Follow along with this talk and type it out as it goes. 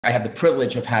I have the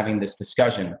privilege of having this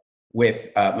discussion with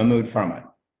Mahmoud Faramand.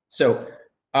 So,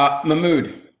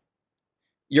 Mahmoud,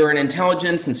 you're an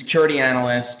intelligence and security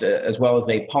analyst, as well as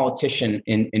a politician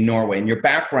in Norway. And your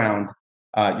background,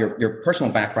 your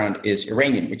personal background is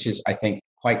Iranian, which is, I think,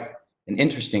 quite an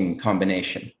interesting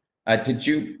combination. Did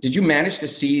you manage to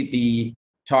see the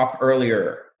talk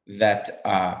earlier that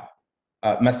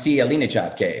Masih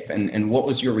Alinejad gave, and what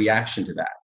was your reaction to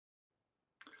that?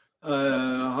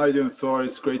 How are you doing, Thor?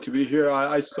 It's great to be here.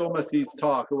 I saw Masih's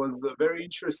talk. It was very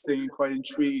interesting and quite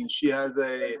intriguing. She has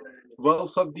a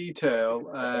wealth of detail,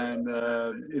 and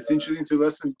it's interesting to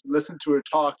listen to her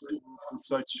talk with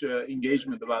such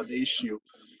engagement about the issue.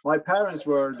 My parents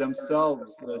were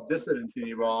themselves dissidents in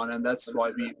Iran, and that's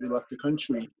why we left the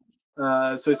country.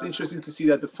 So it's interesting to see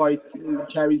that the fight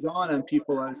carries on, and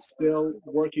people are still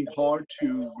working hard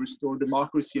to restore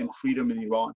democracy and freedom in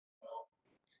Iran.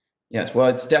 Yes, well,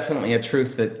 it's definitely a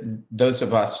truth that those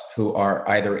of us who are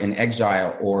either in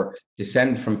exile or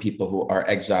descend from people who are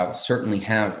exiled certainly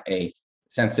have a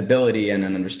sensibility and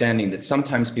an understanding that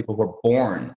sometimes people who are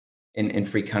born in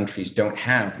free countries don't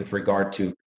have with regard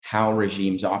to how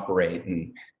regimes operate.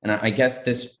 And I guess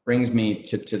this brings me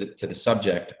to the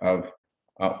subject of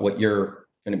what you're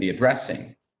going to be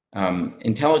addressing.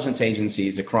 Intelligence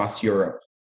agencies across Europe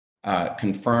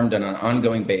confirmed on an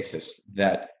ongoing basis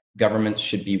that governments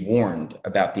should be warned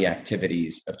about the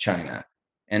activities of China.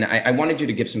 And I wanted you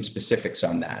to give some specifics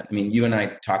on that. I mean, you and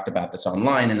I talked about this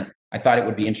online, and I thought it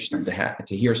would be interesting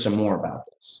to hear some more about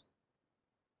this.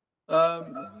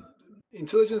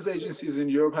 Intelligence agencies in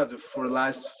Europe have, for the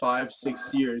last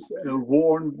 5-6 years,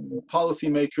 warned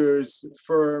policymakers,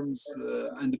 firms,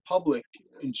 and the public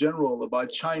in general about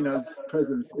China's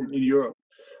presence in Europe.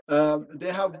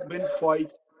 They have been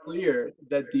quite clear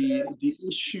that the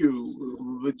issue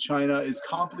with China is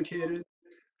complicated,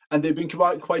 and they've been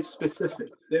quite specific.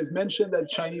 They've mentioned that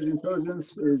Chinese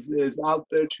intelligence is out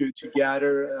there to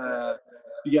gather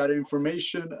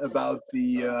information about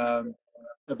the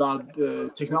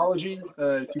technology,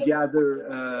 to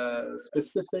gather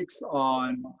specifics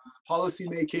on policy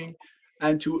making,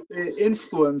 and to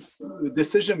influence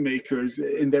decision makers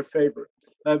in their favor.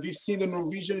 We've seen the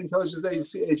Norwegian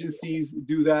intelligence agencies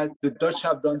do that. The Dutch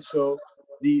have done so.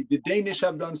 The Danish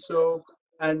have done so.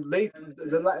 And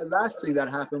the last thing that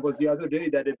happened was the other day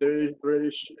that the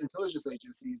British intelligence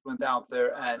agencies went out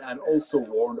there and also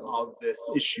warned of this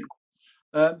issue.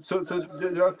 So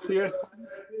there are clear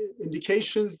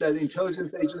indications that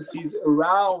intelligence agencies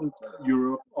around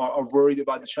Europe are worried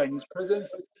about the Chinese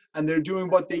presence, and they're doing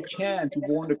what they can to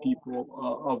warn the people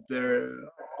of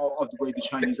the way the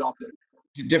Chinese operate.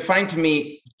 Define to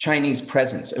me Chinese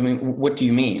presence. I mean, what do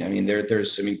you mean? I mean,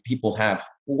 people have.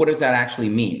 What does that actually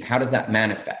mean? How does that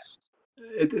manifest?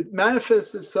 It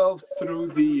manifests itself through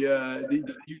the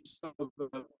use of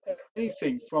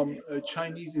anything from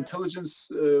Chinese intelligence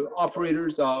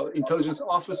operators, intelligence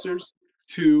officers,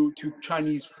 to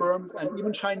Chinese firms, and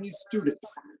even Chinese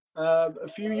students. A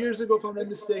few years ago, if I'm not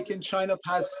mistaken, China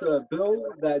passed a bill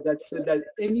that said that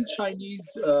any Chinese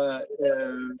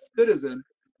citizen,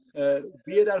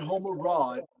 be it at home or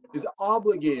abroad, is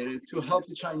obligated to help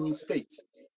the Chinese state.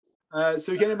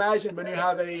 So you can imagine when you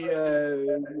have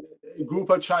a group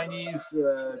of Chinese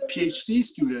PhD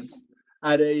students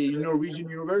at a Norwegian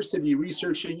university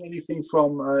researching anything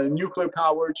from nuclear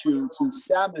power to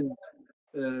salmon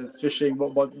fishing,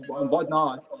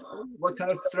 whatnot. What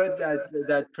kind of threat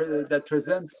that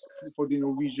presents for the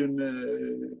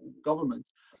Norwegian government?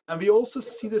 And we also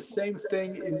see the same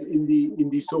thing in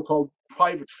the so-called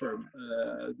private firm,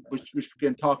 which we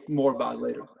can talk more about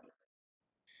later.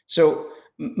 So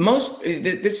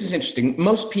this is interesting.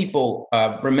 Most people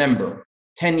remember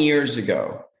 10 years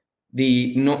ago,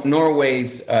 the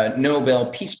Norway's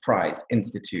Nobel Peace Prize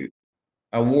Institute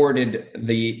awarded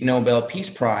the Nobel Peace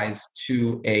Prize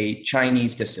to a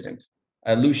Chinese dissident,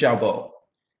 Liu Xiaobo.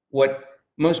 What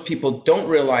most people don't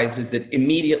realize is that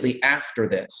immediately after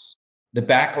this, the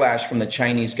backlash from the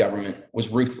Chinese government was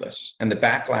ruthless, and the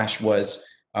backlash was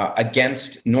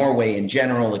against Norway in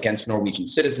general, against Norwegian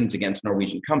citizens, against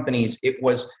Norwegian companies. It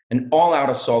was an all-out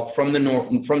assault from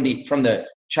the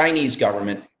Chinese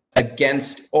government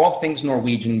against all things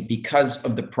Norwegian because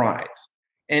of the prize.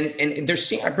 And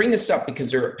I bring this up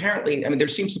because there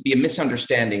seems to be a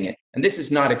misunderstanding, and this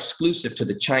is not exclusive to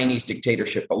the Chinese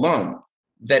dictatorship alone,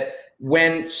 that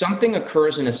when something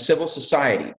occurs in a civil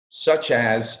society, such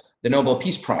as the Nobel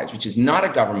Peace Prize, which is not a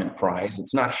government prize,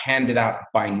 it's not handed out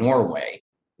by Norway,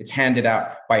 it's handed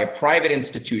out by a private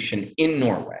institution in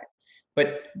Norway.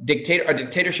 But a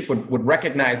dictatorship would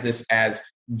recognize this as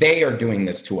they are doing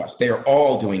this to us. They are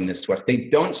all doing this to us. They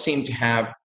don't seem to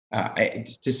have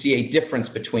to see a difference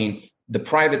between the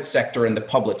private sector and the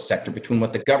public sector, between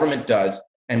what the government does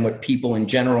and what people in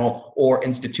general or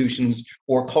institutions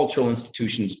or cultural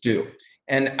institutions do.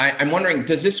 And I'm wondering,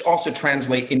 does this also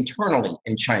translate internally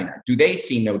in China? Do they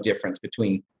see no difference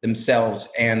between themselves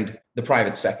and the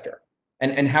private sector?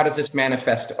 And how does this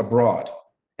manifest abroad?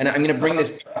 And I'm going to bring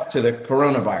this back to the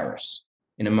coronavirus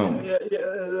in a moment.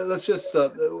 Let's just,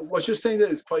 what you're saying there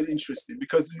is quite interesting,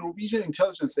 because the Norwegian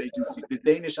intelligence agency, the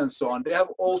Danish and so on, they have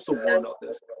also warned of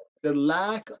this. The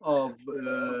lack of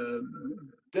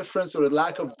difference or the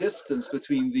lack of distance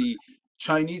between the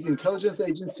Chinese intelligence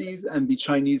agencies and the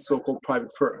Chinese so-called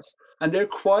private firms. And they're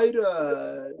quite,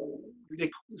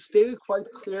 they stated quite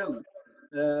clearly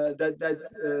that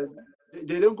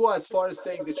they don't go as far as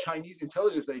saying the Chinese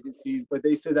intelligence agencies, but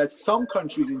they say that some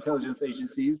countries' intelligence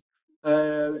agencies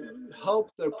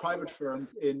help their private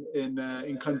firms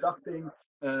in conducting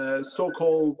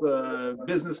so-called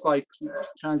business-like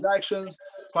transactions.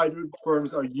 Private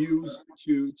firms are used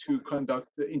to conduct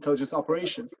intelligence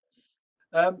operations.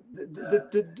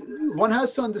 One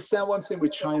has to understand one thing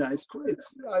with China.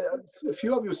 A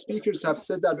few of your speakers have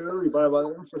said that earlier, but I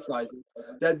want to emphasize it,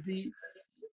 that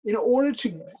in order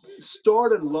to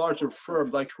start a larger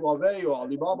firm like Huawei or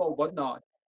Alibaba or whatnot,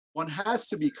 one has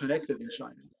to be connected in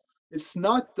China. It's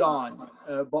not done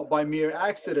by mere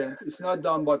accident. It's not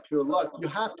done by pure luck. You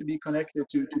have to be connected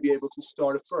to be able to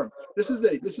start a firm. This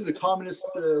is a communist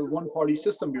one-party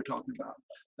system you're talking about.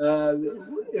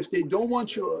 If they don't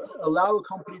want you allow a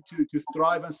company to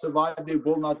thrive and survive, they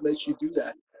will not let you do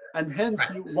that. And hence,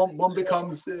 one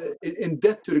becomes in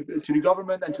debt to the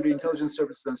government and to the intelligence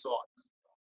services and so on.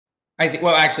 I see.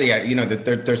 Well, actually,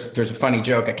 there's a funny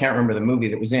joke. I can't remember the movie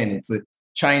that was in. It's that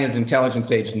China's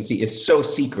intelligence agency is so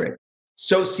secret,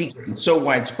 and so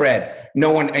widespread. No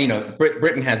one,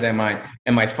 Britain has MI5,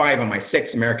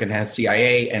 MI6. American has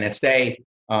CIA, NSA.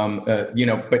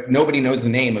 But nobody knows the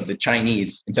name of the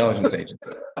Chinese intelligence agency.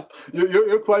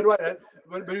 You're quite right.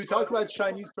 When you talk about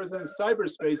Chinese presence in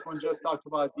cyberspace, one just talked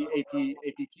about the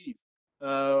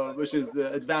APTs, which is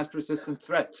advanced persistent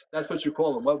threat. That's what you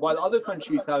call them. While other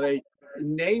countries have a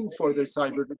name for their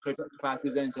cyber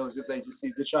capacities and intelligence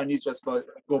agencies, the Chinese just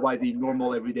go by the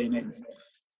normal everyday names.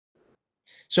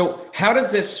 So how does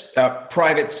this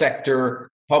private sector,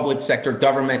 public sector,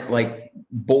 government like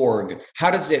Borg,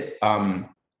 how does it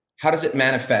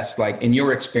manifest, like in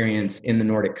your experience in the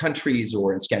Nordic countries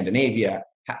or in Scandinavia?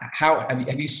 How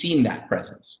have you seen that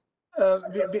presence?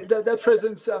 That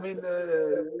presence, I mean,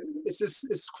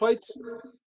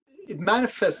 it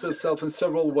manifests itself in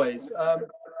several ways.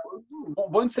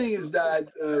 One thing is that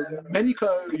many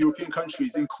European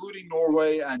countries, including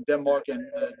Norway and Denmark and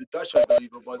the Dutch, I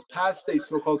believe it was, passed a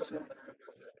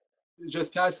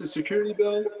just passed the security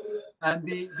bill, and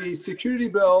the security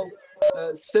bill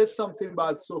says something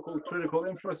about so-called critical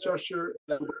infrastructure,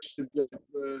 which is the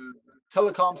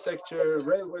telecom sector,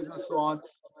 railways, and so on.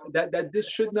 That this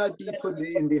should not be put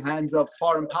in the hands of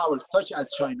foreign powers such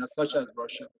as China, such as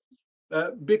Russia.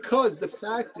 Because the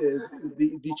fact is,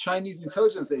 the Chinese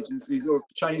intelligence agencies or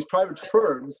Chinese private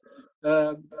firms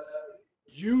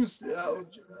use,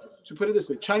 to put it this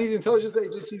way, Chinese intelligence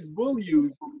agencies will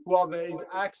use Huawei's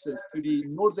access to the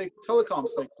Nordic telecom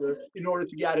sector in order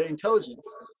to gather intelligence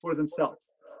for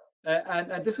themselves.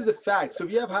 And this is a fact. So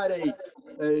we have had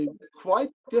a quite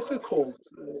difficult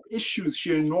issues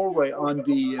here in Norway on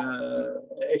the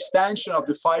expansion of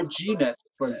the 5G net,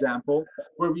 for example,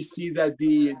 where we see that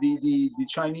the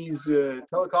Chinese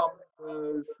telecom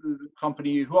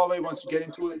company Huawei wants to get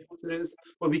into this,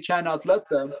 but we cannot let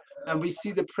them. And we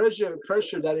see the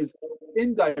pressure that is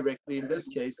indirectly, in this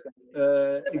case,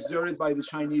 exerted by the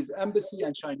Chinese embassy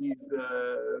and Chinese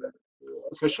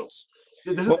officials.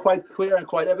 This is quite clear and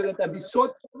quite evident. And we saw,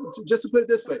 just to put it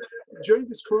this way, during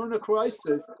this corona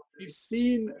crisis, we've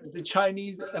seen the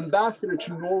Chinese ambassador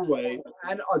to Norway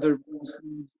and other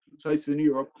places in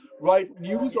Europe write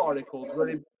news articles where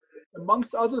they,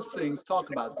 amongst other things,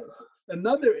 talk about this.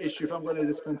 Another issue, if I'm going to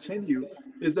discontinue,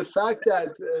 is the fact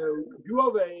that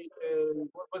Huawei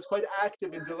was quite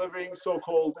active in delivering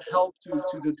so-called help to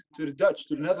the Dutch,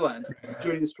 to the Netherlands,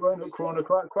 during this corona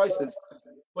crisis.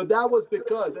 But that was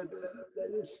because,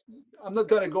 I'm not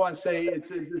going to go and say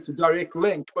it's a direct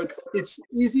link, but it's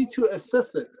easy to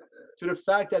assess it to the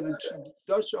fact that the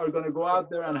Dutch are going to go out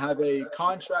there and have a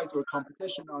contract or a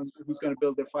competition on who's going to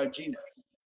build their 5G net.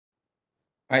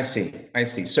 I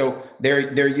see. So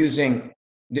they're using,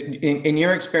 in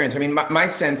your experience, I mean, my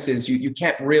sense is you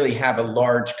can't really have a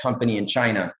large company in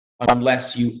China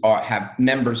unless you have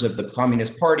members of the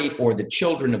Communist Party or the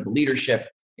children of the leadership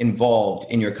involved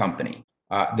in your company.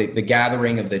 The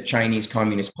gathering of the Chinese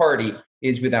Communist Party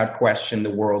is without question the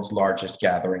world's largest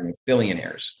gathering of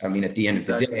billionaires. I mean, at the end of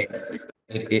the day,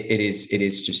 it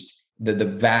is just the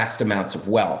vast amounts of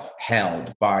wealth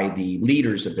held by the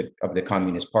leaders of the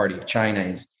Communist Party of China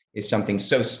is something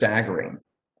so staggering.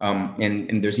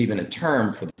 And there's even a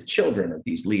term for the children of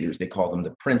these leaders. They call them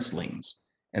the princelings,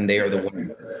 and they are the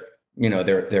ones.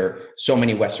 There are so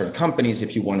many Western companies.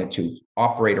 If you wanted to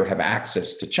operate or have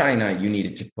access to China, you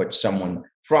needed to put someone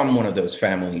from one of those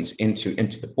families into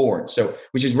the board. So,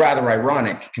 which is rather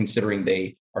ironic considering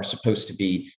they are supposed to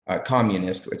be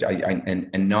communist,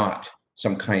 and not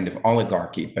some kind of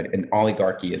oligarchy. But an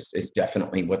oligarchy is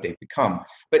definitely what they've become.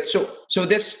 But so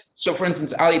for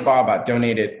instance, Alibaba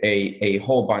donated a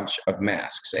whole bunch of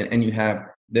masks, and you have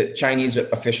the Chinese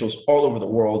officials all over the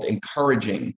world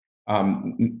encouraging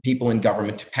people in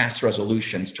government to pass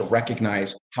resolutions to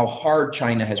recognize how hard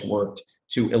China has worked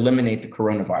to eliminate the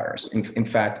coronavirus. In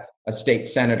fact, a state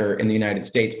senator in the United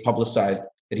States publicized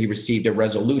that he received a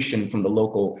resolution from the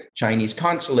local Chinese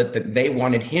consulate that they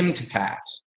wanted him to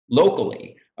pass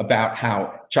locally about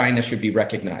how China should be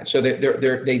recognized. So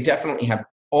they definitely have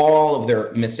all of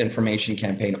their misinformation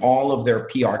campaign, all of their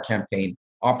PR campaign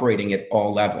operating at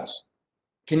all levels.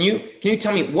 Can you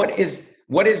tell me what is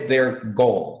their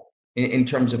goal in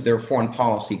terms of their foreign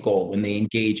policy goal when they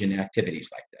engage in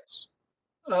activities like this?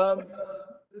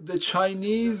 The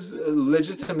Chinese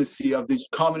legitimacy of the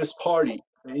Communist Party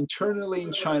internally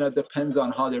in China depends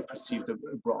on how they're perceived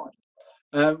abroad.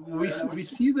 We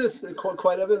see this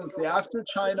quite evidently after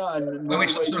China and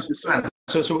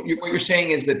so what you're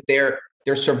saying is that their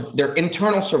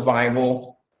internal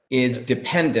survival is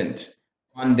dependent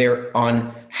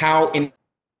on how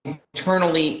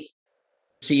internally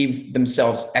perceive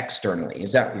themselves externally.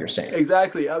 Is that what you're saying?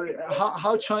 Exactly. I mean,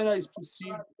 how China is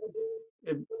perceived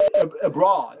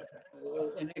abroad,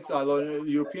 in exile, or in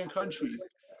European countries,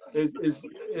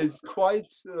 is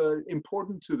quite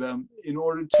important to them in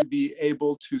order to be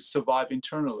able to survive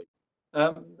internally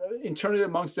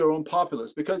amongst their own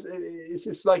populace. Because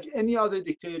it's like any other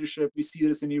dictatorship. We see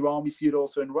this in Iran. We see it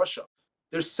also in Russia.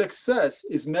 Their success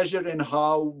is measured in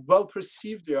how well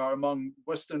perceived they are among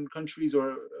Western countries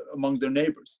or among their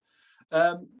neighbors.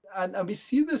 And we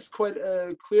see this quite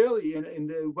clearly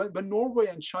when Norway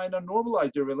and China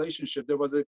normalized their relationship. There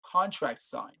was a contract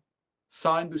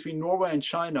signed between Norway and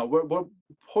China, where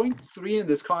point 3 in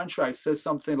this contract says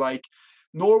something like,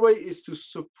 Norway is to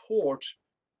support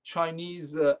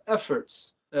Chinese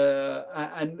efforts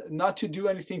and not to do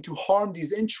anything to harm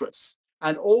these interests,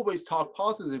 and always talk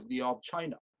positively of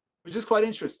China, which is quite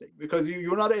interesting because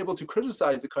you're not able to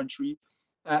criticize the country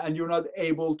and you're not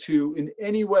able to in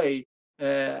any way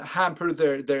hamper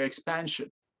their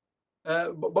expansion.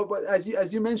 But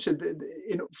as you mentioned,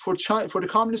 for the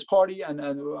Communist Party and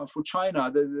for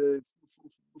China,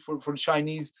 for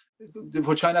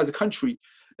China as a country,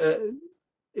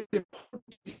 it's important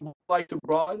to be liked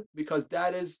abroad because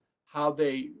that is how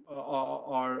they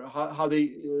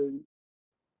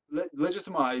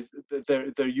legitimize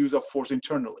their use of force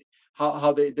internally.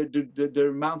 How their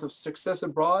amount of success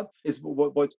abroad is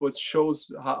what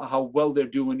shows how well they're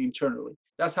doing internally.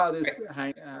 That's how this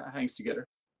hangs together.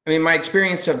 I mean, my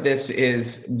experience of this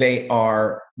is they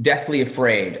are deathly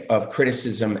afraid of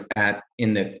criticism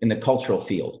in the cultural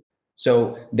field.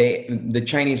 So the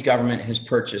Chinese government has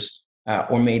purchased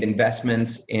or made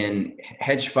investments in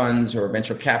hedge funds or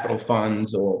venture capital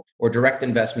funds or direct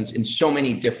investments in so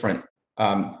many different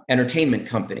entertainment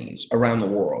companies around the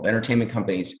world, entertainment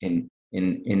companies in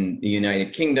the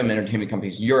United Kingdom, entertainment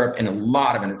companies in Europe, and a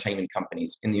lot of entertainment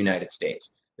companies in the United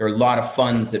States. There are a lot of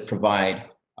funds that provide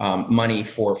money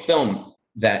for film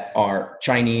that are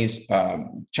Chinese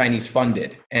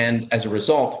funded, and as a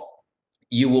result,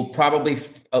 you will probably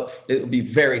it will be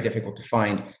very difficult to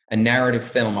find a narrative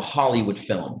film, a Hollywood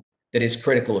film that is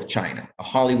critical of China, a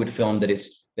Hollywood film that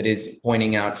is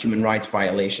pointing out human rights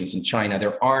violations in China.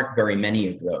 There aren't very many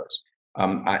of those,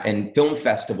 and film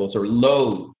festivals are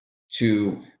loath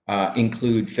to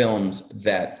include films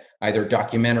that either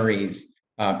documentaries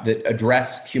that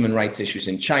address human rights issues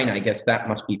in China. I guess that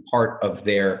must be part of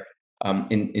their,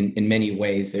 in many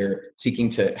ways, they're seeking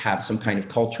to have some kind of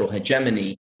cultural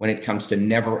hegemony when it comes to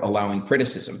never allowing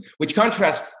criticism, which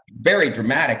contrasts very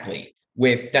dramatically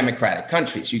with democratic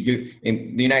countries.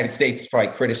 In the United States, is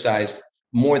probably criticized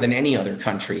more than any other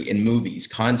country in movies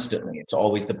constantly. It's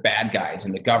always the bad guys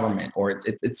in the government, or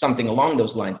it's something along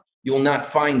those lines. You will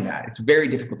not find that. It's very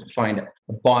difficult to find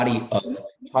a body of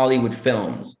Hollywood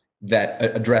films that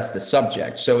address the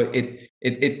subject. So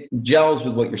it gels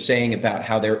with what you're saying about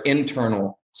how their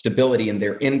internal stability and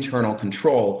their internal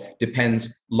control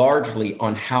depends largely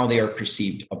on how they are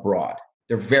perceived abroad.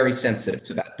 They're very sensitive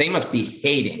to that. They must be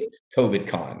hating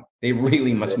COVIDCon. They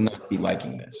really must not be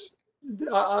liking this.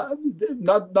 Not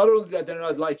only that they're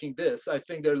not liking this, I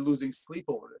think they're losing sleep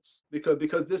over this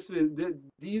because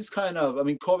these kind of, I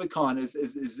mean, COVIDCon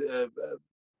is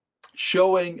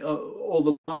showing all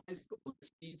the lies, all the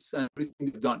deceits, and everything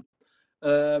they've done.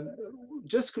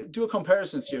 Just do a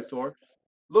comparison here, Thor.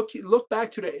 Look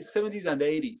back to the 70s and the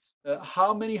 80s.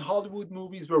 How many Hollywood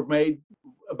movies were made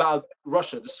about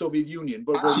Russia, the Soviet Union,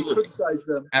 where we criticized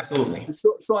them? Absolutely.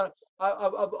 So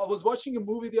I was watching a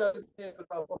movie the other day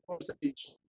about, of course, a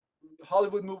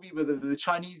Hollywood movie with the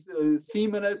Chinese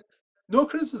theme in it. No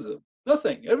criticism,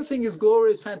 nothing. Everything is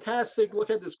glorious, fantastic. Look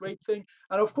at this great thing.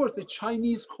 And of course, the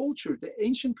Chinese culture, the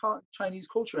ancient Chinese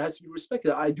culture has to be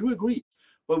respected. I do agree.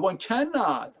 But one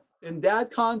cannot, in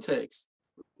that context,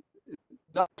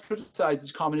 not criticize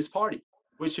the Communist Party,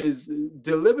 which is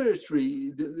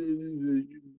deliberately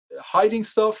hiding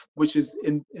stuff, which is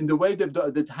in the way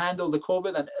they've handled the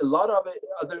COVID and a lot of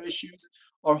other issues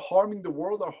are harming the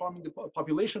world, are harming the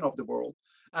population of the world,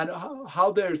 and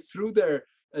how they're, through their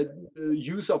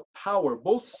use of power,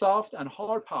 both soft and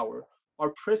hard power,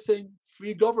 are pressing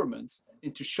free governments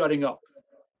into shutting up.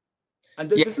 And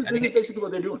this is basically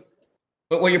what they're doing.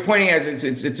 But what you're pointing at is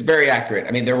it's very accurate.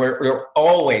 I mean, there were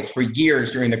always, for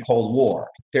years during the Cold War,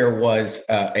 there was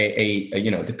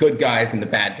the good guys and the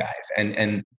bad guys,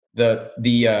 and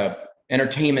the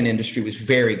entertainment industry was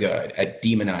very good at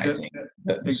demonizing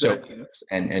the Soviets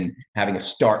and having a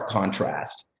stark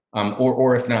contrast.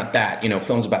 Or if not that,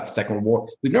 films about the Second World War.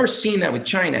 We've never seen that with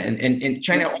China, and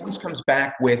China always comes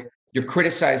back with, you're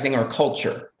criticizing our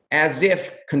culture, as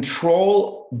if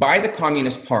control by the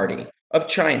Communist Party of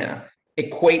China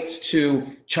equates to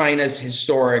China's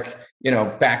historic,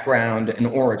 background and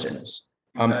origins.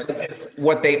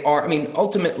 What they are, I mean,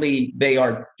 ultimately, they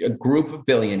are a group of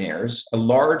billionaires, a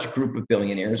large group of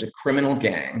billionaires, a criminal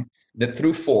gang that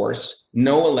through force,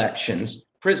 no elections,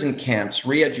 prison camps,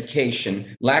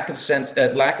 re-education, lack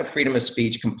of freedom of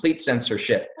speech, complete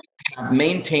censorship, have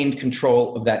maintained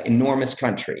control of that enormous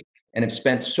country and have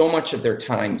spent so much of their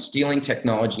time stealing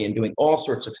technology and doing all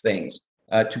sorts of things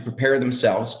to prepare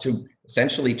themselves to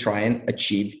essentially try and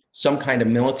achieve some kind of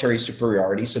military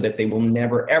superiority so that they will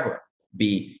never, ever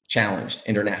be challenged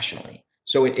internationally.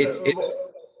 So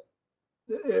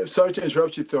sorry to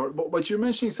interrupt you, Thor, but you're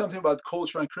mentioning something about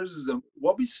culture and criticism.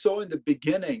 What we saw in the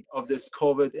beginning of this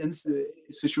COVID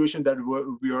situation that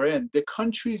we are in, the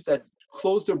countries that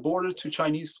closed their borders to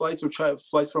Chinese flights or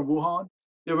flights from Wuhan,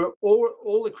 they were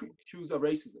all accused of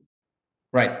racism.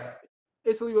 Right.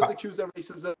 Italy was accused of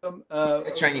racism.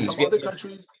 Chinese. Some other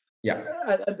countries. Yeah.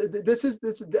 And this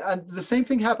and the same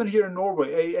thing happened here in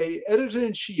Norway. A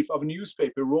editor-in-chief of a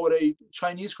newspaper wrote a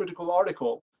Chinese critical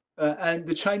article, and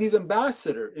the Chinese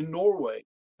ambassador in Norway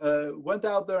went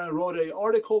out there and wrote an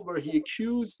article where he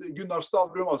accused Gunnar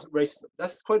Stavrum of racism.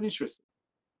 That's quite interesting.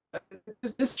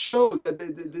 This shows that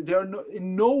they are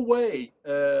in no way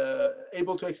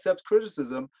able to accept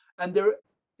criticism, and they're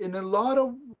in a lot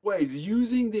of ways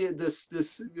using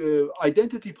this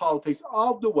identity politics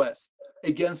of the West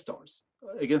against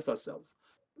ourselves,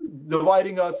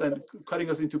 dividing us and cutting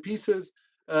us into pieces,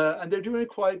 and they're doing it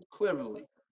quite cleverly.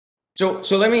 So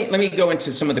let me go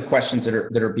into some of the questions that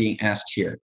are being asked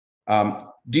here.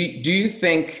 Do you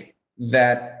think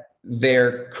that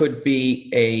there could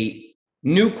be a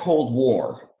new Cold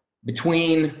War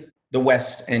between the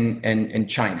West and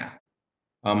China?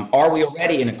 Are we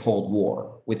already in a Cold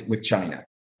War with China?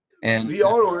 And we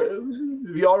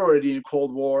are already in a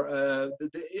Cold War.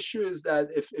 The issue is that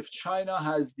if China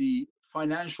has the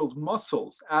financial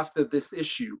muscles after this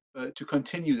issue to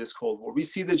continue this Cold War, we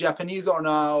see the Japanese are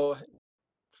now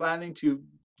planning to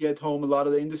get home a lot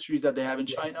of the industries that they have in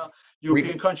China.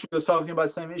 European countries are talking about the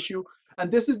same issue,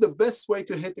 and this is the best way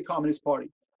to hit the Communist Party,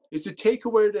 is to take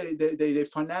away the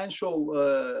financial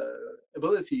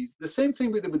abilities. The same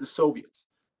thing we did with the Soviets.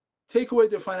 Take away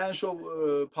their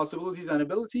financial possibilities and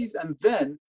abilities, and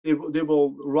then they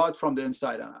will rot from the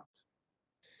inside and out.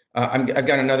 I've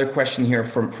got another question here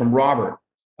from Robert.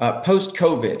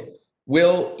 Post-COVID,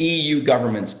 will EU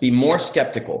governments be more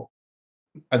skeptical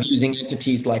of using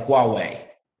entities like Huawei,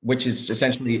 which is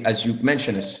essentially, as you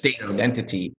mentioned, a state-owned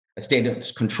entity, a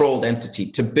state-controlled entity,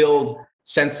 to build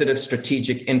sensitive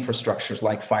strategic infrastructures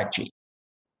like 5G?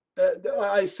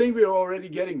 I think we're already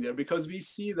getting there, because we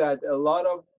see that a lot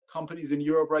of companies in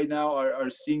Europe right now are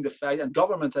seeing the fact, and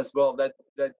governments as well, that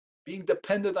being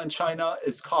dependent on China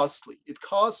is costly. It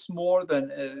costs more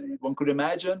than one could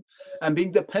imagine, and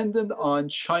being dependent on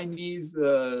Chinese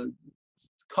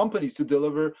companies to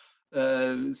deliver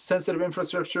sensitive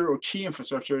infrastructure or key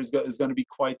infrastructure is going to be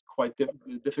quite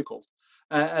difficult.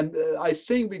 I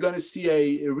think we're going to see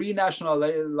a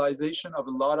renationalization of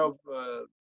a lot of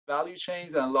value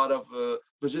chains and a lot of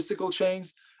logistical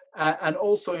chains, and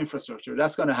also infrastructure.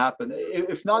 That's going to happen,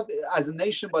 if not as a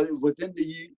nation, but within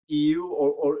the EU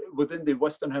or within the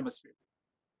Western Hemisphere.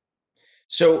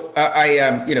 So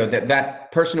you know,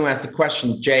 that person who asked the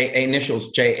question, J,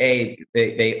 initials JA,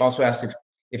 they also asked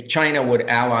if China would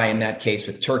ally in that case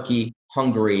with Turkey,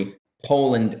 Hungary,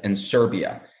 Poland, and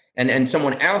Serbia. And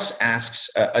someone else asks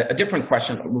a different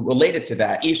question related to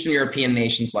that. Eastern European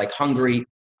nations like Hungary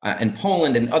and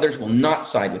Poland and others will not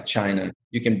side with China.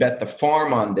 You can bet the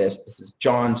farm on this. This is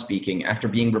John speaking. After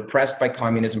being repressed by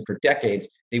communism for decades,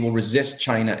 they will resist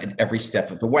China at every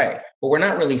step of the way. But we're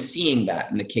not really seeing that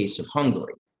in the case of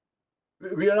Hungary.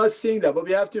 We are not seeing that, but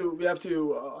we have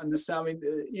to understand. I mean,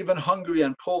 even Hungary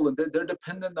and Poland, they're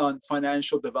dependent on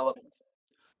financial development.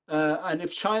 And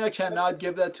if China cannot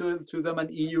give that to them and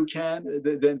EU can,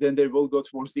 then they will go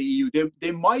towards the EU.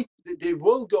 They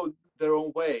will go their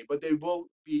own way, but it will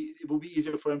be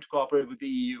easier for them to cooperate with the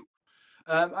EU.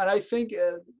 And I think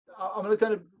I'm going to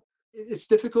kind of, it's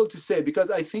difficult to say,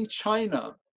 because I think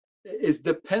China is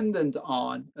dependent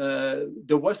on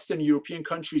the Western European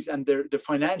countries and their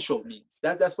financial means.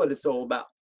 That's what it's all about.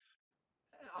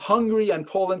 Hungary and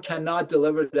Poland cannot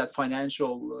deliver that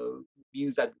financial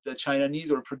means that China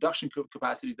needs, or production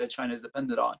capacities that China is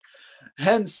dependent on.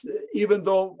 Hence, even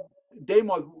though they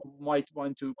might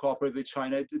want to cooperate with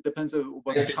China, it depends on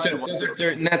what China wants to do.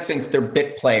 In that sense, they're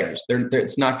bit players.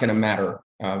 It's not going to matter.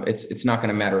 It's not going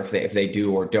to matter if they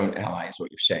do or don't ally, is what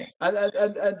you're saying. And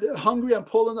Hungary and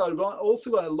Poland are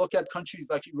also going to look at countries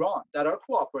like Iran that are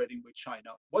cooperating with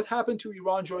China. What happened to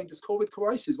Iran during this COVID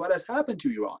crisis? What has happened to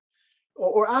Iran?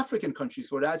 Or African countries,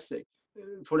 for that sake,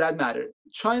 for that matter.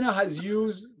 China has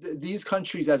used these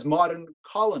countries as modern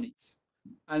colonies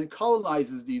and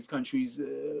colonizes these countries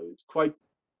quite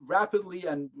rapidly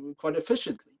and quite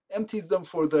efficiently, empties them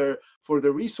for their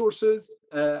resources,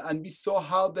 and we saw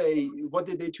what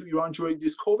did they do to Iran during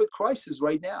this COVID crisis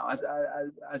right now,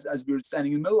 as we're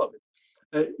standing in the middle of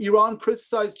it. Iran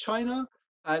criticized China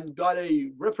and got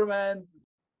a reprimand,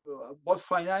 both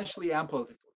financially and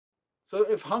politically. So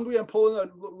if Hungary and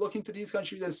Poland are looking to these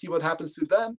countries and see what happens to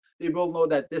them, they will know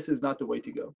that this is not the way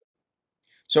to go.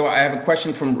 So I have a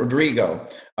question from Rodrigo.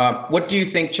 What do you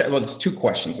think, well, it's two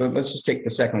questions. Let's just take the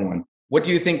second one. What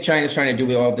do you think China is trying to do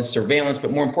with all this surveillance?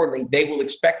 But more importantly, they will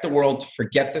expect the world to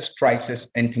forget this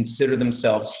crisis and consider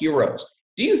themselves heroes.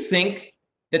 Do you think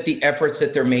that the efforts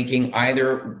that they're making,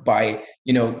 either by,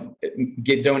 you know,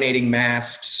 donating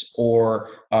masks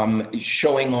or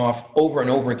showing off over and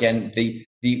over again the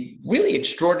really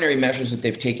extraordinary measures that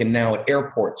they've taken now at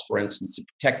airports, for instance, to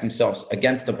protect themselves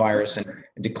against the virus and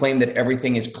to claim that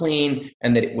everything is clean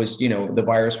and that it was, you know, the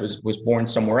virus was born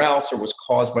somewhere else or was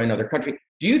caused by another country.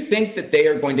 Do you think that they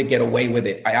are going to get away with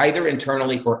it, either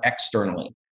internally or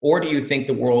externally? Or do you think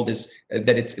the world is,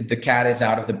 that the cat is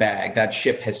out of the bag, that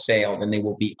ship has sailed and they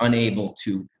will be unable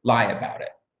to lie about it?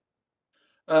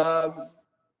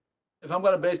 If I'm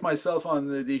going to base myself on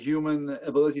the human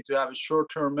ability to have a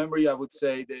short-term memory, I would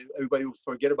say that everybody will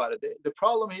forget about it. The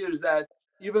problem here is that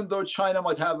even though China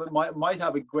might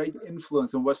have a great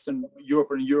influence in Western Europe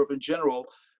and Europe in general,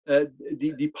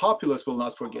 the populace will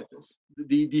not forget this.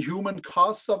 The human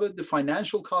costs of it, the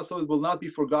financial costs of it, will not be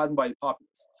forgotten by the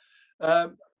populace.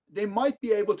 They might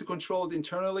be able to control it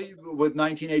internally with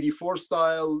 1984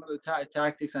 style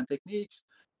tactics and techniques,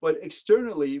 but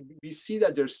externally, we see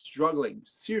that they're struggling,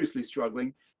 seriously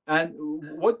struggling. And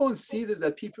what one sees is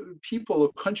that people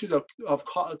or countries have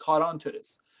caught on to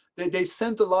this. They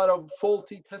sent a lot of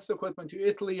faulty test equipment to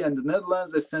Italy and the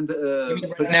Netherlands. They sent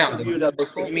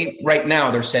right now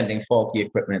they're sending faulty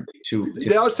equipment to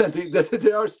they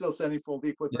are still sending faulty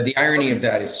equipment. The irony of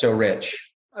that is so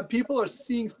rich. And people are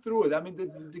seeing through it. I mean,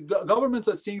 the governments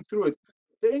are seeing through it.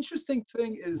 The interesting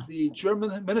thing is the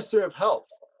German Minister of Health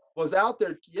was out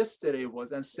there yesterday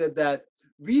and said that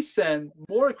we send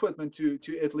more equipment to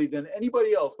Italy than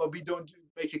anybody else, but we don't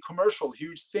make a commercial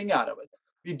huge thing out of it.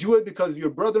 We do it because we're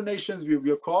brother nations,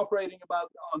 we're cooperating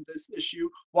on this issue,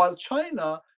 while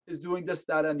China is doing this,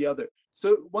 that, and the other.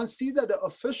 So one sees that the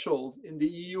officials in the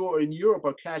EU or in Europe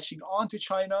are catching on to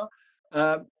China,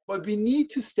 but we need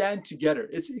to stand together.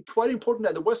 It's quite important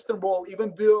that the Western world,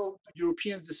 even though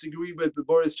Europeans disagree with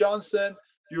Boris Johnson,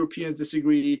 Europeans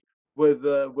disagree with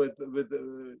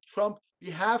Trump, we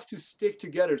have to stick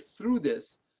together through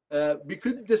this. We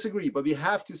could disagree, but we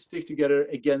have to stick together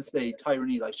against a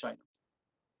tyranny like China.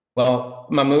 Well,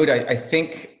 Mahmoud, I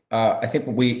think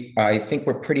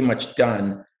we're pretty much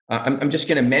done. I'm just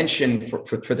going to mention,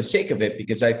 for the sake of it,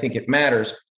 because I think it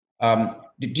matters,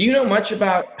 Do you know much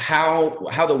about how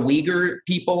the Uyghur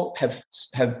people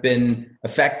have been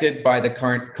affected by the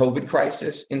current COVID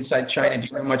crisis inside China? Do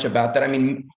you know much about that? I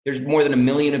mean, there's more than 1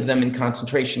 million of them in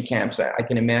concentration camps. I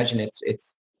can imagine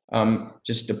it's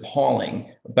just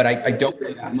appalling. But I don't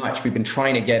know that much. We've been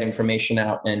trying to get information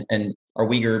out, and our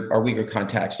Uyghur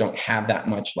contacts don't have that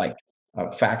much like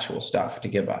factual stuff to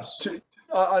give us.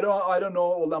 I don't know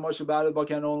all that much about it, but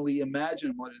can only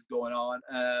imagine what is going on.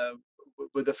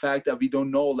 With the fact that we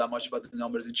don't know that much about the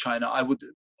numbers in China, I would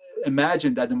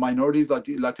imagine that the minorities like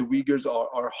the Uyghurs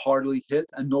are hardly hit,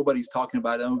 and nobody's talking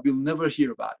about it, and we'll never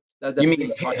hear about it. You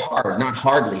mean hit hard, not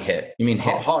hardly hit. You mean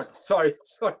hit hard. Sorry.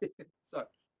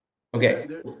 Okay.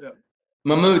 Yeah.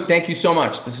 Mahmoud, thank you so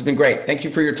much. This has been great. Thank you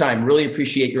for your time. Really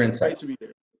appreciate your insights. Great to be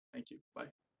here.